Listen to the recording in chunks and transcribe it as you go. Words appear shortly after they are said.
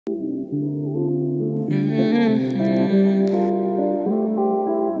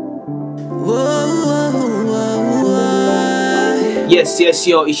Yes,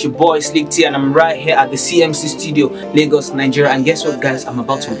 yo, it's your boy Slick T, and I'm right here at the CMC studio, Lagos, Nigeria. And guess what, guys? I'm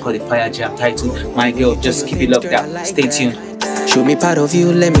about to record a fire jam titled My Girl. Just keep it locked up. Stay tuned. Show me part of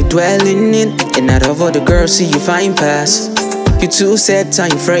you, let me dwell in it. And out of all the girls, see you find past. You too set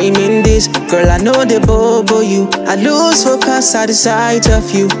time framing this. Girl, I know they bobo you. I lose focus at the sight of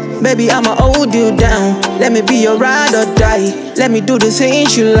you. Baby, I'ma hold you down. Let me be your ride or die. Let me do the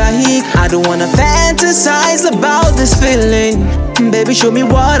things you like. I don't wanna fantasize about this feeling. Baby, show me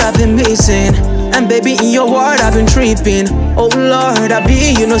what I've been missing. And baby, in your word I've been tripping. Oh Lord, I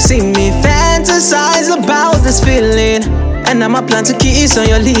be, you know, see me fantasize about this feeling. And I'ma plant a kiss on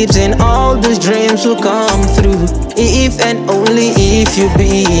your lips, and all these dreams will come through. If and only if you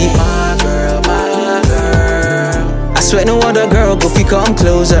be my girl, my girl. I swear no other girl go fi come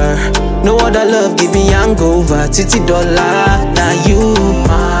closer. No other love give me hangover. Titi dollar, now you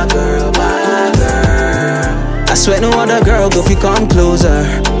my girl, my girl. I swear no other girl go fi come closer.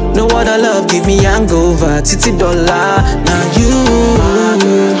 No other love give me hangover. Titi dollar, now you my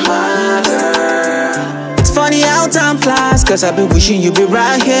girl, my girl. It's funny how time flies, cause I've been wishing you'd be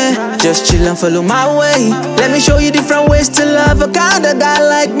right here. Just chill and follow my way. Let me show you different ways to love a kind of guy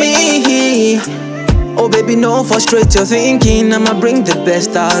like me. Oh baby, no frustrate your thinking. I'ma bring the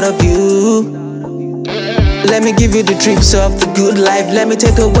best out of you. Let me give you the trips of the good life. Let me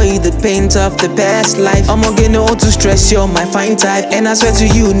take away the pains of the past life. I'ma get no to stress, you're my fine type. And I swear to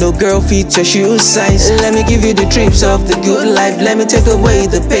you, no girl fit your shoe size. Let me give you the trips of the good life. Let me take away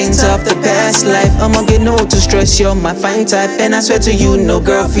the pains of the past life. I'ma get no to stress, you're my fine type. And I swear to you, no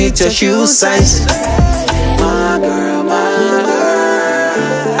girl fit your shoe size. My girl, my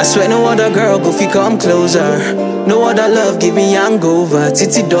girl. I swear no other girl go fi come closer. No other love give me hangover.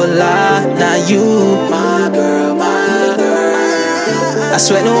 Titi dollar, now you my girl, my girl. I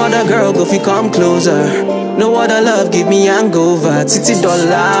swear no other girl go fi come closer. No other love give me hangover. Titi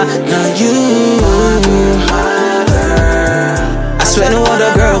dollar, now you my girl, my girl. I swear no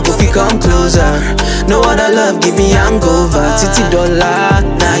other girl go fi come closer. No other love give me hangover. Titi dollar,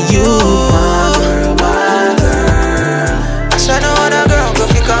 now you my girl, my girl. I swear no other girl go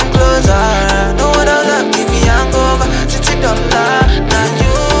fi come closer. No other love give me hangover. Titi dollar, now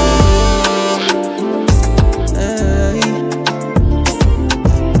you.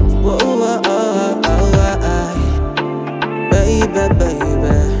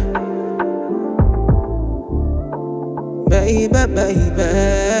 Baby,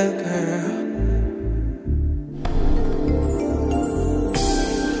 girl.